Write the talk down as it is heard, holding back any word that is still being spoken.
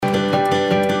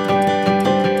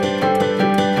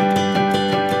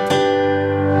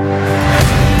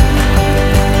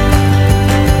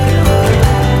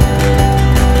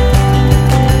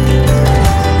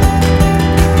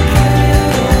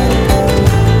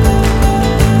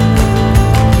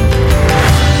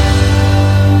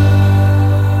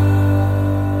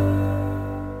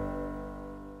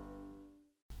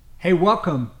Hey,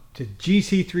 welcome to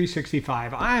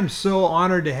GC365. I am so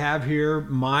honored to have here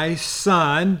my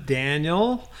son,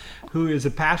 Daniel, who is a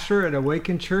pastor at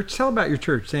Awaken Church. Tell about your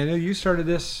church, Daniel. You started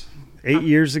this 8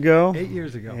 years ago. 8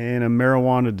 years ago. In a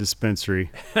marijuana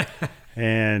dispensary.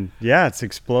 And yeah, it's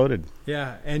exploded.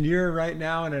 Yeah, and you're right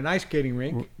now in an ice skating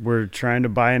rink. We're trying to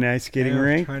buy an ice skating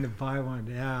rink. Trying to buy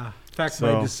one, yeah. In fact,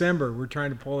 by December, we're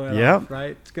trying to pull that off,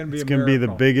 right? It's going to be the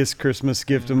biggest Christmas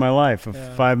gift of my life, a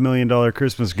 $5 million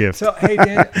Christmas gift. So, hey,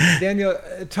 Daniel,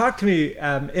 talk to me.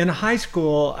 In high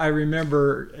school, I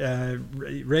remember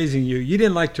raising you. You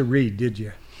didn't like to read, did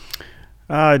you?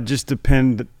 Just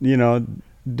depended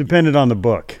on the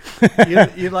book.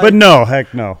 You like, but no,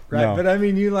 heck no. Right, no. But I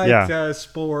mean, you liked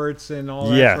sports and all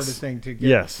that sort of thing together.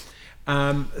 Yes.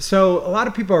 So a lot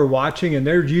of people are watching and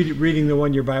they're reading the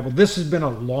 1 Year Bible. This has been a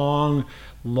long,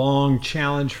 long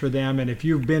challenge for them. And if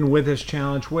you've been with this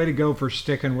challenge, way to go for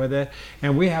sticking with it.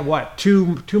 And we have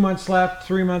two months left,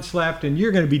 3 months left, and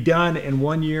you're going to be done in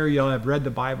 1 year. You'll have read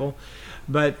the Bible.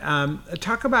 But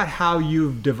talk about how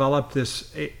you've developed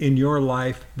this in your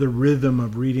life, the rhythm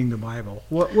of reading the Bible.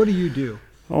 What do you do?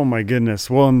 Oh my goodness.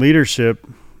 Well, in leadership,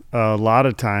 a lot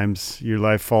of times your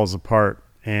life falls apart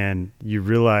and you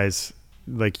realize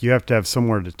like you have to have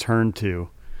somewhere to turn to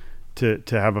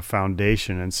have a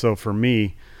foundation. And so for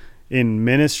me in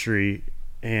ministry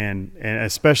and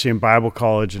especially in Bible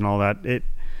college and all that,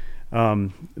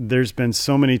 there's been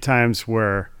so many times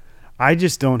where I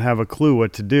just don't have a clue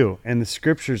what to do. And the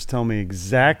scriptures tell me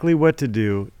exactly what to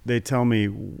do. They tell me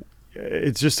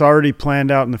it's just already planned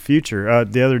out in the future.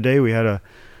 The other day we had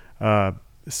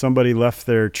somebody left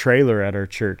their trailer at our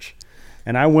church.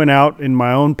 And I went out in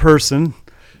my own person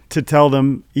to tell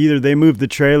them either they move the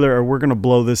trailer or we're going to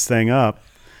blow this thing up.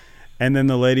 And then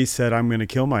the lady said, I'm going to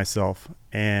kill myself.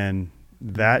 And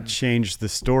that changed the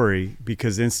story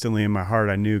because instantly in my heart,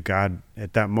 I knew God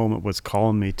at that moment was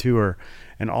calling me to her.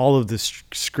 And all of the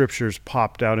scriptures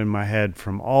popped out in my head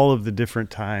from all of the different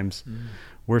times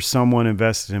where someone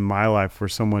invested in my life, where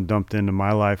someone dumped into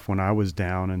my life when I was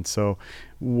down. And so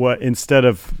instead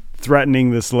of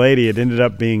threatening this lady, it ended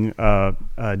up being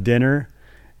a dinner.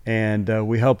 And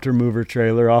we helped her move her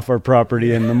trailer off our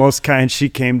property. And the most kind, she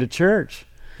came to church.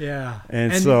 Yeah.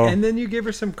 And then you give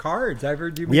her some cards. I've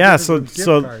heard you. Yeah. So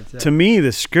cards. To me,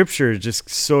 the scripture is just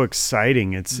so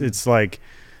exciting. It's like,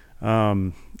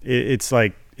 it's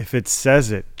like if it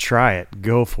says it, try it,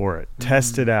 go for it,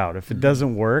 test it out. If it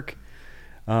doesn't work,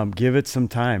 give it some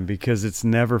time because it's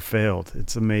never failed.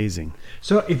 It's amazing.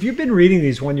 So if you've been reading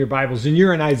these 1 Year Bibles and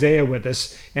you're in Isaiah with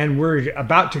us and we're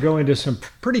about to go into some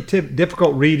pretty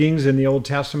difficult readings in the Old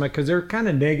Testament because they're kind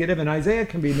of negative and Isaiah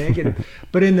can be negative,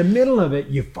 but in the middle of it,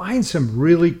 you find some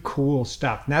really cool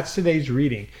stuff. And that's today's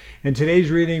reading. In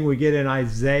today's reading, we get in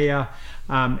Isaiah.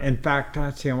 In fact,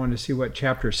 I want to see what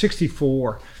chapter,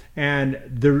 64. And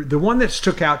the one that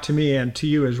stuck out to me and to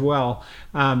you as well,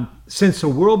 since the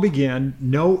world began,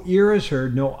 no ear has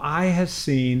heard, no eye has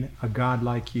seen a God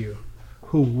like you,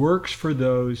 who works for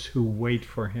those who wait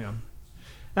for him.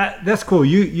 That's cool.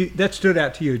 You that stood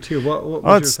out to you too. What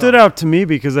was it stood out to me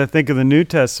because I think of the New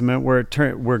Testament where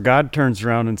God turns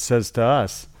around and says to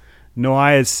us, "No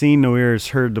eye has seen, no ear has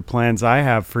heard the plans I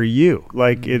have for you."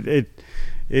 Like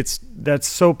that's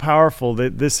so powerful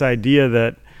that this idea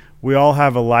that we all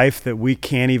have a life that we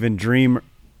can't even dream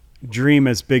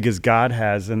as big as God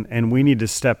has, and we need to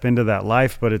step into that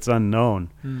life, but it's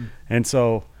unknown. And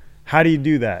so how do you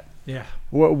do that? Yeah.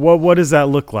 What does that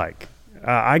look like?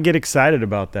 I get excited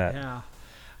about that.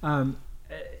 Yeah.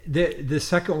 The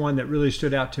second one that really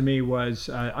stood out to me was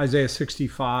Isaiah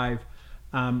 65,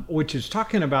 which is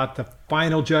talking about the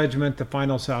final judgment, the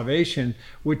final salvation,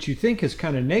 which you think is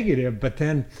kind of negative, but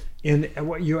then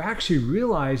what you actually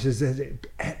realize is that it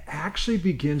actually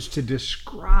begins to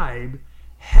describe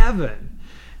heaven.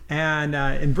 And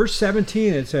in verse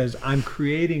 17, it says, I'm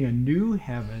creating a new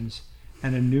heavens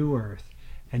and a new earth,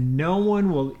 and no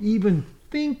one will even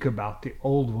think about the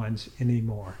old ones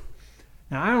anymore.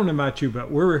 Now, I don't know about you, but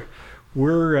we're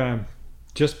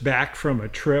just back from a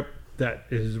trip that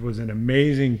was an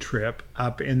amazing trip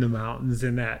up in the mountains,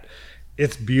 and that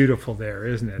it's beautiful there,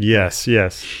 isn't it? Yes.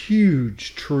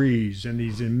 Huge trees and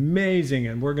these amazing,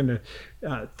 and we're going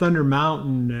to Thunder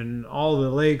Mountain and all the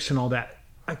lakes and all that.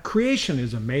 Creation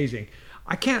is amazing.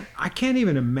 I can't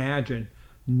even imagine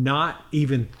not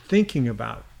even thinking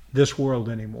about this world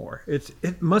anymore.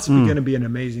 It must be going to be an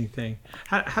amazing thing.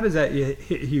 How does that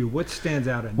hit you? What stands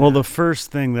out in Well, that? the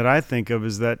first thing that I think of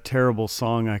is that terrible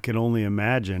song, I Could Only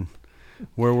Imagine,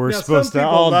 where we're supposed to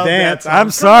all dance. I'm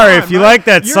sorry. If you like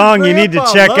that song, you need to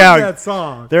check out. That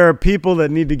song. There are people that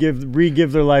need to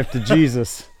re-give their life to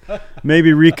Jesus.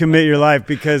 maybe recommit your life,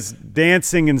 because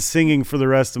dancing and singing for the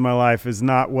rest of my life is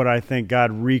not what I think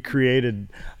God recreated.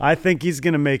 I think he's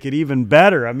going to make it even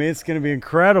better. I mean, it's going to be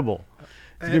incredible.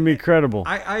 It's going to be incredible.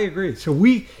 I agree. So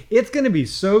it's going to be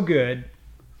so good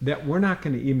that we're not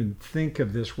going to even think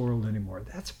of this world anymore.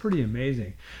 That's pretty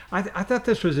amazing. I thought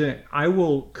this was I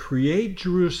will create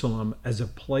Jerusalem as a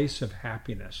place of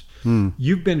happiness.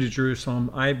 You've been to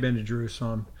Jerusalem. I've been to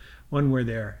Jerusalem. When we're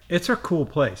there, it's a cool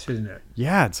place, isn't it?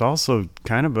 Yeah, it's also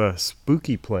kind of a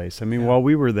spooky place. I mean, while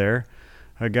we were there,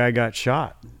 a guy got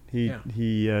shot.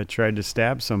 He tried to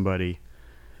stab somebody,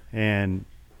 but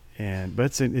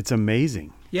it's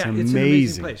amazing. Yeah, it's an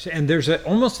amazing place. And there's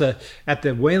almost at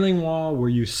the Wailing Wall where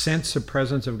you sense the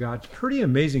presence of God. It's a pretty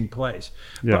amazing place.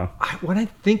 Yeah. But when I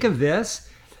think of this,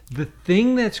 the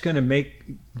thing that's going to make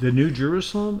the New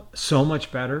Jerusalem so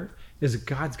much better is that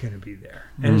God's going to be there.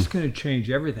 And it's going to change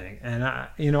everything. And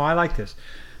I like this.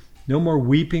 No more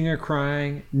weeping or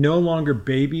crying. No longer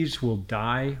babies will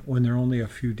die when they're only a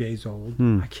few days old.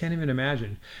 I can't even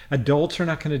imagine. Adults are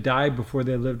not going to die before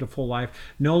they lived a full life.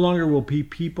 No longer will be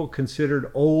people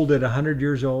considered old at 100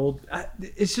 years old.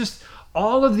 It's just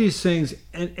all of these things.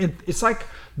 And it's like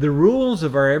the rules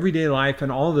of our everyday life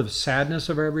and all the sadness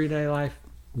of our everyday life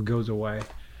goes away.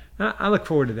 I look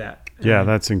forward to that. Yeah,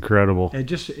 that's incredible. It's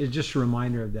just a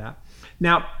reminder of that.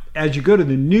 Now, as you go to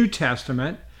the New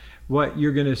Testament, what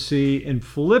you're going to see in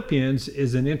Philippians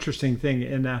is an interesting thing.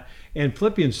 In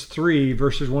Philippians 3,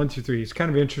 verses 1 through 3, it's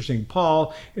kind of interesting.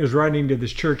 Paul is writing to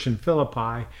this church in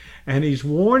Philippi, and he's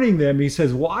warning them. He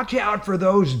says, watch out for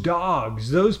those dogs,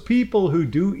 those people who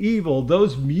do evil,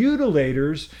 those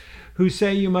mutilators who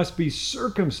say you must be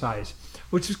circumcised,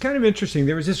 which is kind of interesting.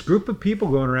 There was this group of people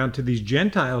going around to these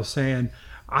Gentiles saying,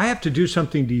 I have to do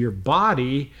something to your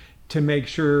body to make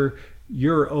sure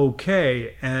you're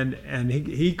okay. And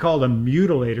he called them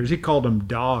mutilators. He called them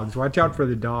dogs. Watch out for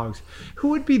the dogs. Who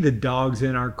would be the dogs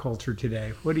in our culture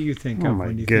today? What do you think of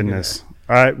when you think of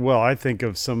that? I think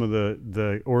of some of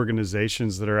the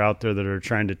organizations that are out there that are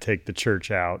trying to take the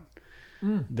church out.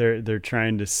 They're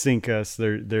trying to sink us.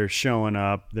 They're showing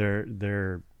up.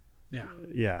 Yeah.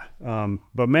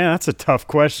 But man, that's a tough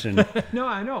question. No,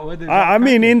 I know. I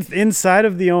mean, inside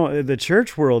of the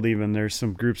church world, even there's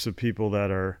some groups of people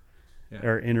that are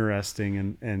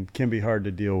interesting and can be hard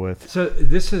to deal with. So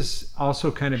this is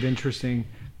also kind of interesting.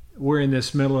 We're in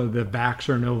this middle of the vax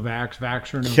or no vax,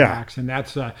 vax or no vax, and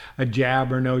that's a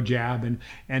jab or no jab.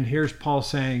 And here's Paul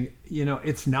saying,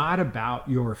 it's not about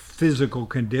your physical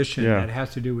condition that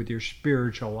has to do with your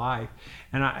spiritual life.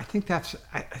 And I think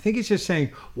he's just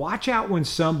saying, watch out when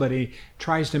somebody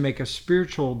tries to make a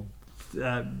spiritual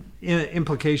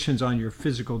implications on your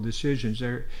physical decisions.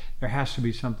 There has to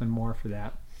be something more for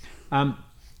that.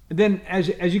 Then as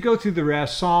you go through the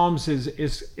rest, Psalms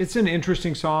it's an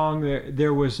interesting song.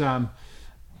 There was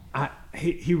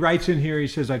he writes in here, he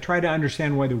says, I try to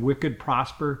understand why the wicked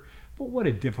prosper, but what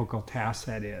a difficult task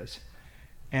that is.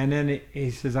 And then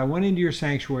he says, I went into your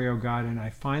sanctuary, O God, and I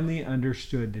finally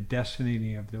understood the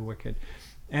destiny of the wicked.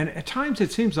 And at times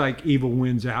it seems like evil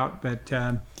wins out, but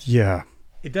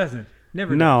it doesn't.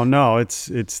 Never does. No, it's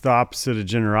the opposite of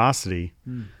generosity.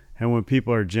 And when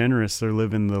people are generous, they're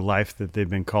living the life that they've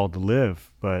been called to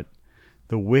live. But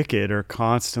the wicked are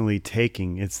constantly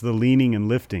taking. It's the leaning and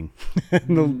lifting. The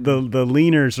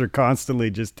leaners are constantly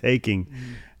just taking.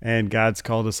 And God's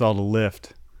called us all to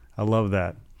lift. I love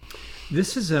that.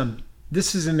 This is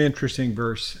an interesting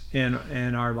verse in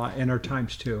our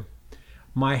times too.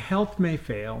 My health may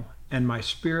fail and my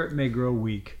spirit may grow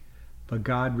weak, but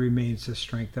God remains the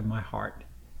strength of my heart.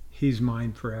 He's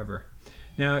mine forever.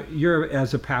 Now,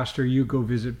 as a pastor, you go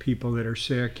visit people that are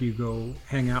sick. You go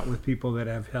hang out with people that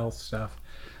have health stuff.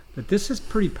 But this is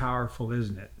pretty powerful,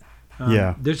 isn't it?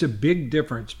 There's a big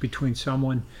difference between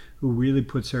someone who really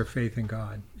puts their faith in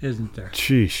God, isn't there?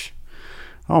 Sheesh.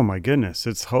 Oh, my goodness.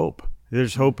 It's hope.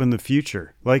 There's hope in the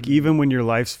future. Like even when your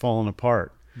life's falling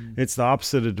apart, it's the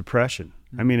opposite of depression.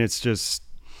 I mean, it's just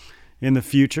in the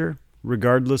future,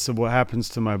 regardless of what happens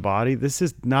to my body, this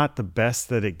is not the best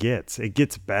that it gets. It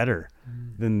gets better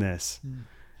than this.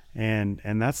 And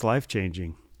that's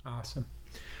life-changing. Awesome.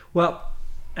 Well,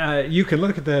 you can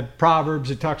look at the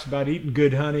Proverbs. It talks about eating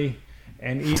good honey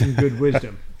and eating good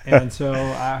wisdom. And so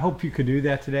I hope you could do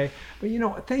that today.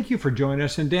 But, thank you for joining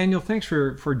us. And Daniel, thanks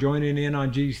for joining in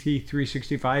on GC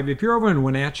 365. If you're over in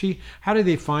Wenatchee, how do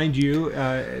they find you?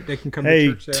 They can come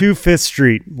to church there. 2 Fifth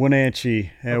Street,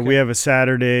 Wenatchee. We have a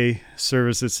Saturday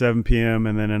service at 7 p.m.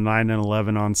 and then a 9 and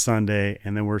 11 on Sunday.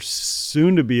 And then we're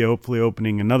soon to be hopefully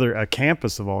opening a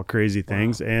campus of all crazy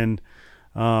things. Wow. And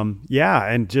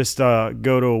and just go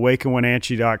to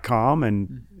awakenwenatchee.com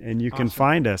and you can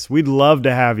find us. We'd love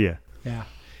to have you. Yeah.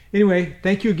 Anyway,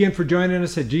 thank you again for joining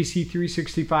us at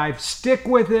GC365. Stick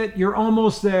with it. You're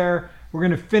almost there. We're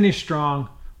going to finish strong.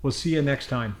 We'll see you next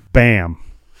time. Bam.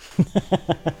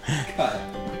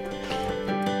 Cut.